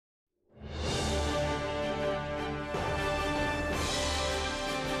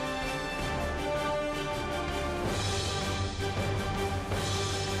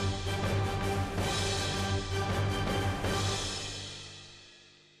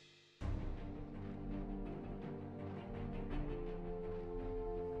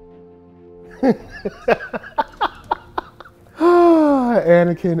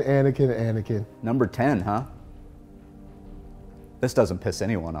Anakin. Number 10, huh? This doesn't piss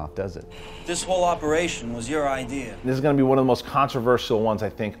anyone off, does it? This whole operation was your idea. This is going to be one of the most controversial ones, I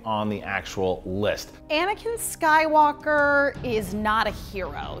think, on the actual list. Anakin Skywalker is not a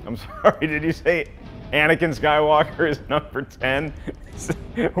hero. I'm sorry, did you say Anakin Skywalker is number 10?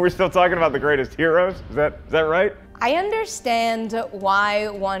 We're still talking about the greatest heroes? Is that right? I understand why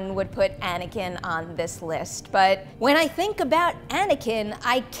one would put Anakin on this list, but when I think about Anakin,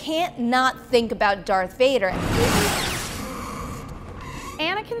 I can't not think about Darth Vader.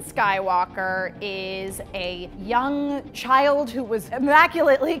 Anakin Skywalker is a young child who was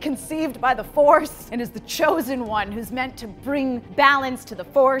immaculately conceived by the Force and is the chosen one who's meant to bring balance to the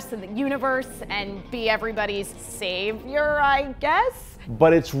Force and the universe and be everybody's savior, I guess.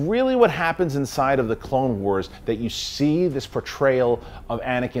 But it's really what happens inside of the Clone Wars that you see this portrayal of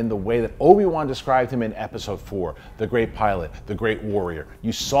Anakin the way that Obi-Wan described him in Episode 4, the great pilot, the great warrior.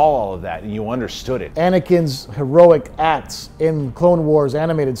 You saw all of that and you understood it. Anakin's heroic acts in Clone Wars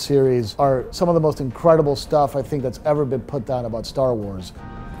animated series are some of the most incredible stuff I think that's ever been put down about Star Wars.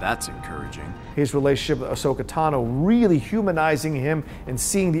 That's encouraging. His relationship with Ahsoka Tano really humanizing him and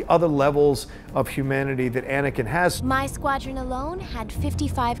seeing the other levels of humanity that Anakin has. My squadron alone had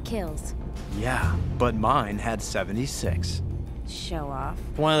 55 kills. Yeah, but mine had 76. Show off.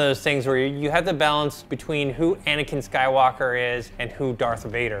 One of those things where you have to balance between who Anakin Skywalker is and who Darth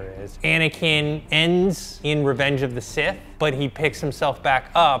Vader is. Anakin ends in Revenge of the Sith, but he picks himself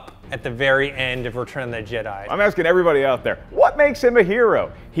back up at the very end of Return of the Jedi. I'm asking everybody out there, what makes him a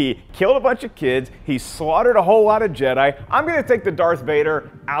hero? He killed a bunch of kids, he slaughtered a whole lot of Jedi. I'm gonna take the Darth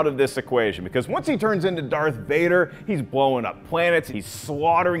Vader out of this equation because once he turns into Darth Vader, he's blowing up planets, he's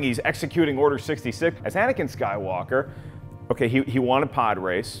slaughtering, he's executing Order 66. As Anakin Skywalker, okay, he won a pod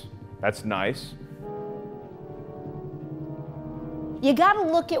race, that's nice. You gotta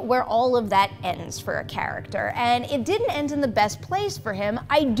look at where all of that ends for a character, and it didn't end in the best place for him.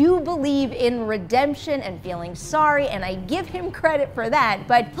 I do believe in redemption and feeling sorry, and I give him credit for that,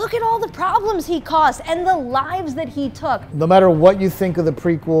 but look at all the problems he caused and the lives that he took. No matter what you think of the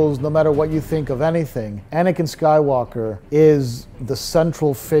prequels, no matter what you think of anything, Anakin Skywalker is the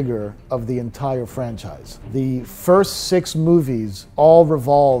central figure of the entire franchise. The first 6 movies all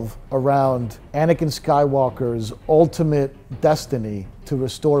revolve around Anakin Skywalker's ultimate destiny to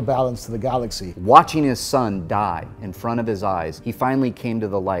restore balance to the galaxy. Watching his son die in front of his eyes, he finally came to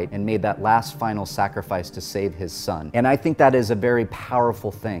the light and made that last final sacrifice to save his son. And I think that is a very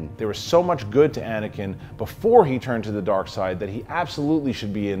powerful thing. There was so much good to Anakin before he turned to the dark side that he absolutely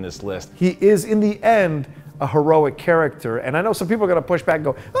should be in this list. He is, in the end, a heroic character. And I know some people are gonna push back and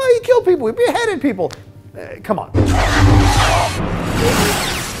go, oh, he killed people, he beheaded people. Come on.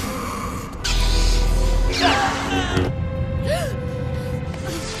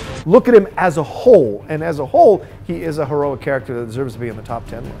 Look at him as a whole, and as a whole, he is a heroic character that deserves to be in the top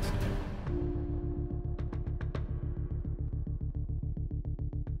 10 list.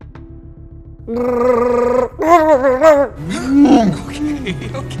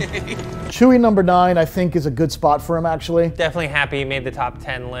 Okay. Chewie number 9, I think, is a good spot for him, actually. Definitely happy he made the top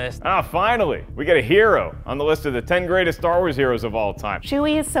 10 list. Ah, finally, we get a hero on the list of the 10 greatest Star Wars heroes of all time.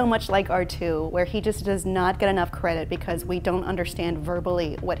 Chewie is so much like R2, where he just does not get enough credit because we don't understand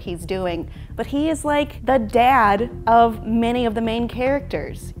verbally what he's doing. But he is like the dad of many of the main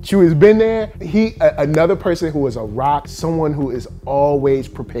characters. Chewie's been there. Another person who is a rock, someone who is always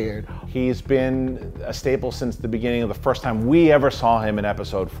prepared. He's been a staple since the beginning of the first time we ever saw him in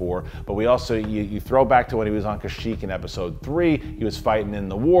Episode 4, but we also, you throw back to when he was on Kashyyyk in Episode 3, he was fighting in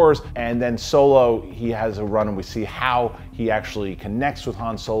the wars, and then Solo, he has a run and we see how he actually connects with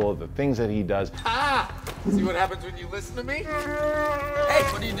Han Solo, the things that he does. Ah! See what happens when you listen to me? Hey,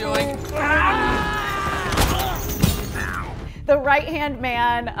 what are you doing? The right-hand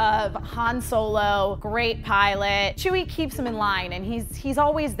man of Han Solo, great pilot. Chewie keeps him in line, and he's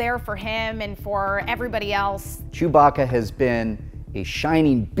always there for him and for everybody else. Chewbacca has been a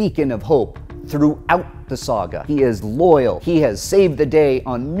shining beacon of hope throughout the saga. He is loyal. He has saved the day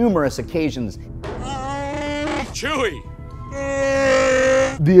on numerous occasions. Chewie!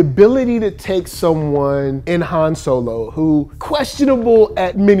 The ability to take someone in Han Solo who questionable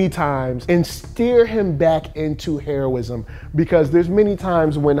at many times and steer him back into heroism, because there's many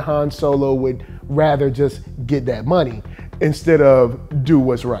times when Han Solo would rather just get that money instead of do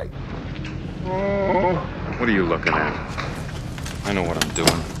what's right. What are you looking at? I know what I'm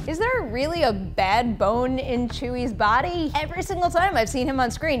doing. Is there really a bad bone in Chewie's body? Every single time I've seen him on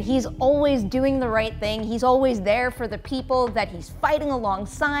screen, he's always doing the right thing. He's always there for the people that he's fighting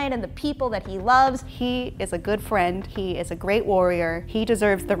alongside and the people that he loves. He is a good friend. He is a great warrior. He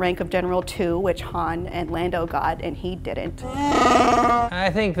deserves the rank of General 2, which Han and Lando got, and he didn't.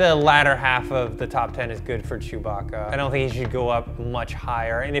 I think the latter half of the top 10 is good for Chewbacca. I don't think he should go up much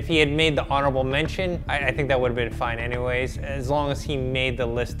higher. And if he had made the honorable mention, I think that would have been fine anyways, as long as he made the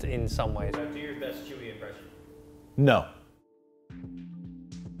list in some ways. Do your best Chewie impression. No.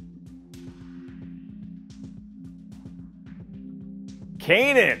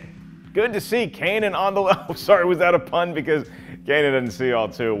 Kanan. Good to see Kanan on the list. Oh, sorry, was that a pun? Because Kanan didn't see all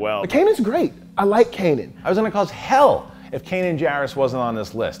too well. Kanan's great. I like Kanan. I was gonna cause hell if Kanan Jarrus wasn't on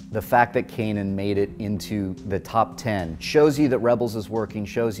this list. The fact that Kanan made it into the top 10 shows you that Rebels is working,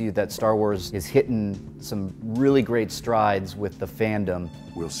 shows you that Star Wars is hitting some really great strides with the fandom.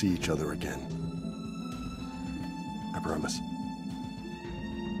 We'll see each other again. I promise.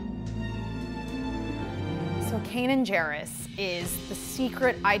 So Kanan Jarrus is the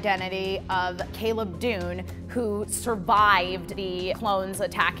secret identity of Caleb Dune, who survived the clones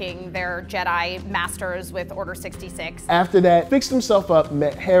attacking their Jedi masters with Order 66. After that, fixed himself up,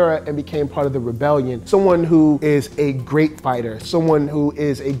 met Hera, and became part of the rebellion. Someone who is a great fighter, someone who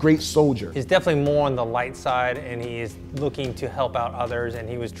is a great soldier. He's definitely more on the light side, and he is looking to help out others, and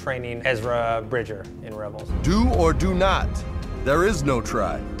he was training Ezra Bridger in Rebels. Do or do not. There is no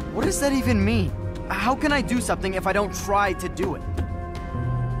try. What does that even mean? How can I do something if I don't try to do it?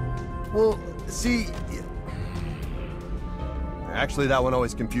 Well, see... Actually, that one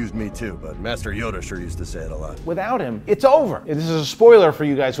always confused me too, but Master Yoda sure used to say it a lot. Without him, it's over. This is a spoiler for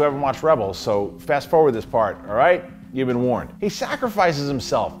you guys who haven't watched Rebels, so fast forward this part, all right? You've been warned. He sacrifices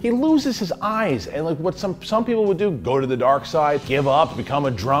himself. He loses his eyes, and like what some people would do, go to the dark side, give up, become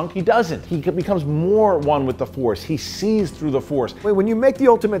a drunk. He doesn't. He becomes more one with the Force. He sees through the Force. Wait, when you make the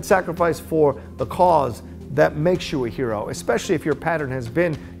ultimate sacrifice for the cause, that makes you a hero, especially if your pattern has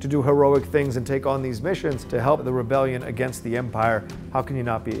been to do heroic things and take on these missions to help the rebellion against the Empire. How can you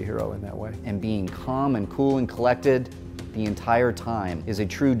not be a hero in that way? And being calm and cool and collected the entire time is a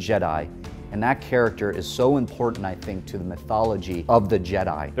true Jedi. And that character is so important, I think, to the mythology of the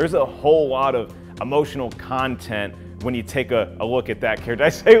Jedi. There's a whole lot of emotional content when you take a look at that character. I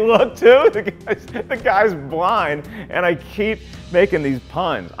say look too, the guy's blind, and I keep making these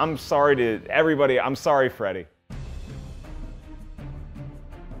puns. I'm sorry to everybody, I'm sorry, Freddie.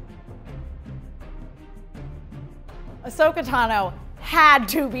 Ahsoka Tano had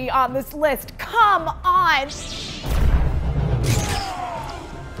to be on this list. Come on!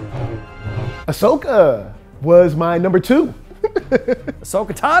 Ahsoka was my number 2.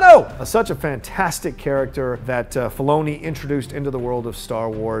 Ahsoka Tano! Such a fantastic character that Filoni introduced into the world of Star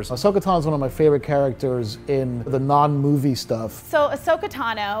Wars. Ahsoka Tano is one of my favorite characters in the non-movie stuff. So Ahsoka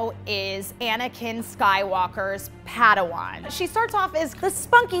Tano is Anakin Skywalker's Padawan. She starts off as the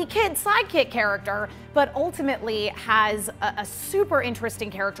spunky kid sidekick character, but ultimately has a super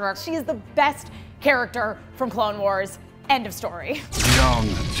interesting character arc. She is the best character from Clone Wars. End of story. Young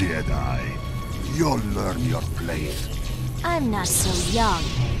Jedi, you'll learn your place. I'm not so young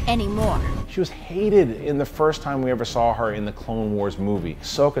anymore. She was hated in the first time we ever saw her in the Clone Wars movie.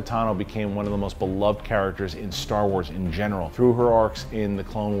 Ahsoka Tano became one of the most beloved characters in Star Wars in general, through her arcs in the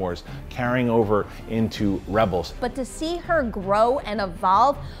Clone Wars, carrying over into Rebels. But to see her grow and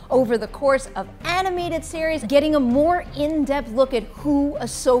evolve over the course of animated series, getting a more in-depth look at who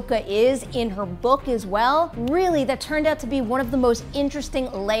Ahsoka is in her book as well, really that turned out to be one of the most interesting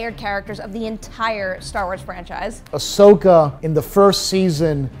layered characters of the entire Star Wars franchise. Ahsoka in the first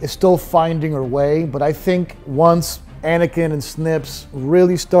season is still finding her way, but I think once Anakin and Snips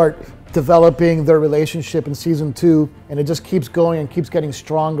really start developing their relationship in season 2, and it just keeps going and keeps getting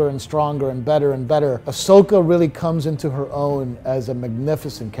stronger and stronger and better, Ahsoka really comes into her own as a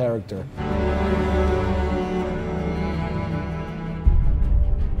magnificent character.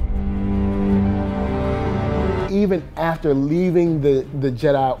 Even after leaving the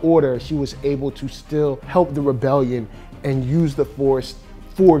Jedi Order, she was able to still help the rebellion and use the Force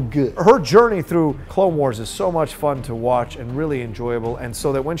for good. Her journey through Clone Wars is so much fun to watch and really enjoyable, and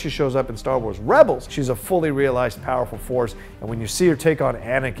so that when she shows up in Star Wars Rebels, she's a fully realized powerful force, and when you see her take on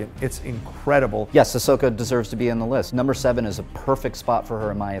Anakin, it's incredible. Yes, Ahsoka deserves to be on the list. Number 7 is a perfect spot for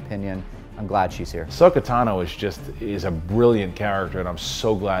her, in my opinion. I'm glad she's here. Ahsoka Tano is a brilliant character, and I'm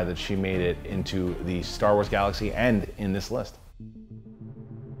so glad that she made it into the Star Wars galaxy and in this list.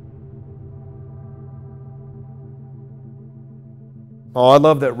 Oh, I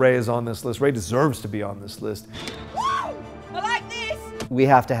love that Rey is on this list. Rey deserves to be on this list. Woo! I like this! We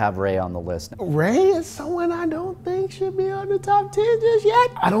have to have Rey on the list. Rey is someone I don't think should be on the top 10 just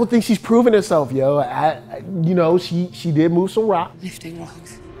yet. I don't think she's proven herself, yo. You know, she did move some rock. Lifting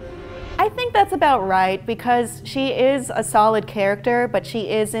rocks. I think that's about right because she is a solid character, but she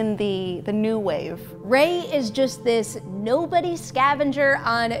is in the new wave. Rey is just this nobody scavenger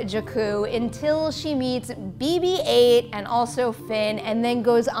on Jakku until she meets BB-8 and also Finn, and then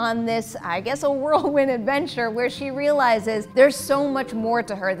goes on this, I guess, a whirlwind adventure where she realizes there's so much more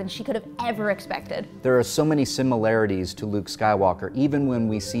to her than she could have ever expected. There are so many similarities to Luke Skywalker, even when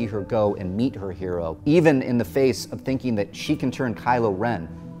we see her go and meet her hero, even in the face of thinking that she can turn Kylo Ren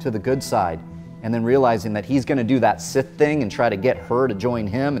to the good side, and then realizing that he's gonna do that Sith thing and try to get her to join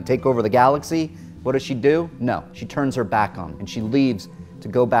him and take over the galaxy. What does she do? No, she turns her back on him, and she leaves to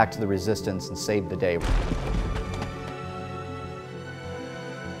go back to the Resistance and save the day.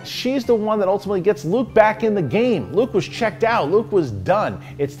 She's the one that ultimately gets Luke back in the game. Luke was checked out. Luke was done.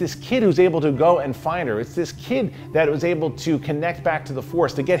 It's this kid who's able to go and find her. It's this kid that was able to connect back to the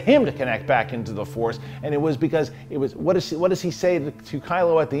Force, to get him to connect back into the Force. And it was because it was, what does he say to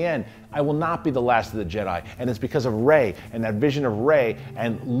Kylo at the end? I will not be the last of the Jedi. And it's because of Rey and that vision of Rey.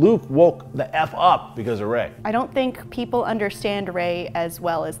 And Luke woke the F up because of Rey. I don't think people understand Rey as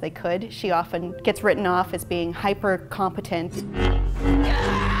well as they could. She often gets written off as being hyper competent.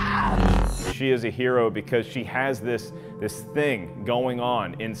 She is a hero because she has this thing going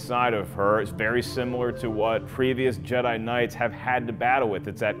on inside of her. It's very similar to what previous Jedi Knights have had to battle with.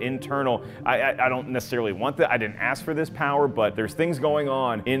 It's that internal, I don't necessarily want that. I didn't ask for this power, but there's things going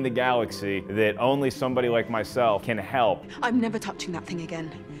on in the galaxy that only somebody like myself can help. I'm never touching that thing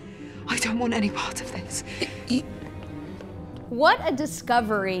again. I don't want any part of this. What a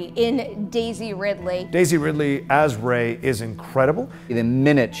discovery in Daisy Ridley. Daisy Ridley as Rey is incredible. The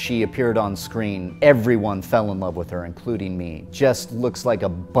minute she appeared on screen, everyone fell in love with her, including me. Just looks like a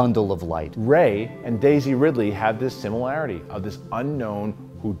bundle of light. Rey and Daisy Ridley have this similarity of this unknown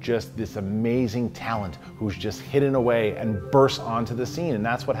this amazing talent who's just hidden away and bursts onto the scene, and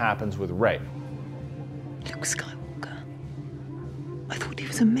that's what happens with Rey. Luke Skywalker. I thought he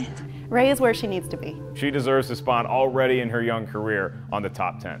was a myth. Rey is where she needs to be. She deserves to spawn already in her young career on the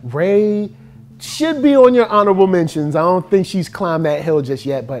top 10. Rey should be on your honorable mentions. I don't think she's climbed that hill just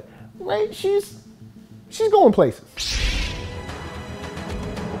yet, but Rey, she's going places.